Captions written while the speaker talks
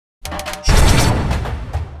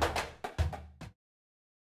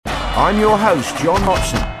I'm your host, John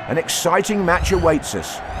Watson. An exciting match awaits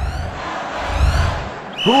us.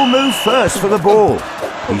 Who'll move first for the ball?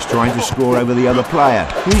 He's trying to score over the other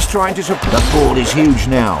player. He's trying to... The ball is huge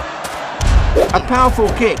now. A powerful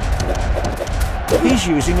kick. He's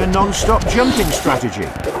using a non-stop jumping strategy.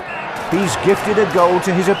 He's gifted a goal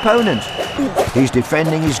to his opponent. He's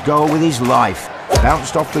defending his goal with his life.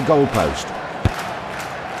 Bounced off the goalpost.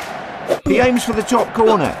 He aims for the top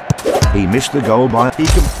corner. He missed the goal by... He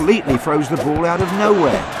completely throws the ball out of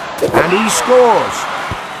nowhere. And he scores!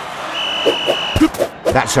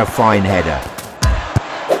 That's a fine header.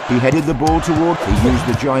 He headed the ball toward... He used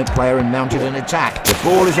the giant player and mounted an attack. The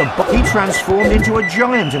ball is a... He transformed into a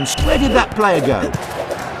giant and... Where did that player go?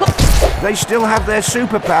 They still have their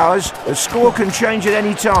superpowers. The score can change at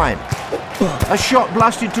any time. A shot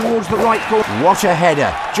blasted towards the right corner. What a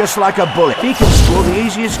header, just like a bullet. He can score the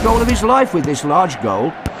easiest goal of his life with this large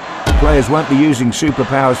goal. Players won't be using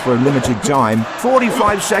superpowers for a limited time.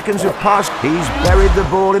 45 seconds have passed. He's buried the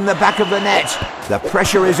ball in the back of the net. The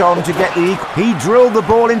pressure is on to get the... He drilled the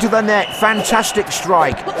ball into the net. Fantastic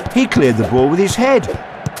strike. He cleared the ball with his head.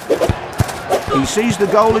 He sees the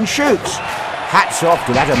goal and shoots. Hats off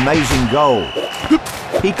to that amazing goal.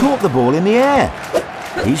 He caught the ball in the air.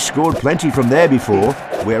 He's scored plenty from there before.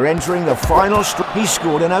 We're entering the final He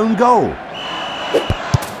scored an own goal.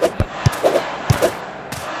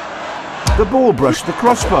 The ball brushed the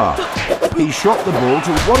crossbar. He shot the ball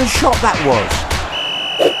to... What a shot that was!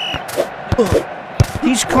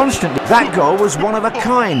 He's constantly... That goal was one of a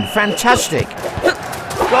kind. Fantastic.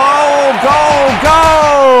 Goal! Goal!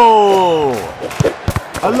 Goal!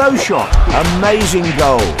 A low shot. Amazing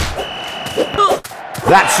goal.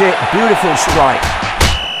 That's it. Beautiful strike.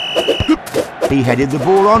 He headed the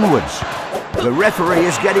ball onwards. The referee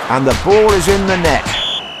is getting... And the ball is in the net.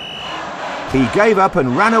 He gave up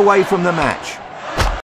and ran away from the match.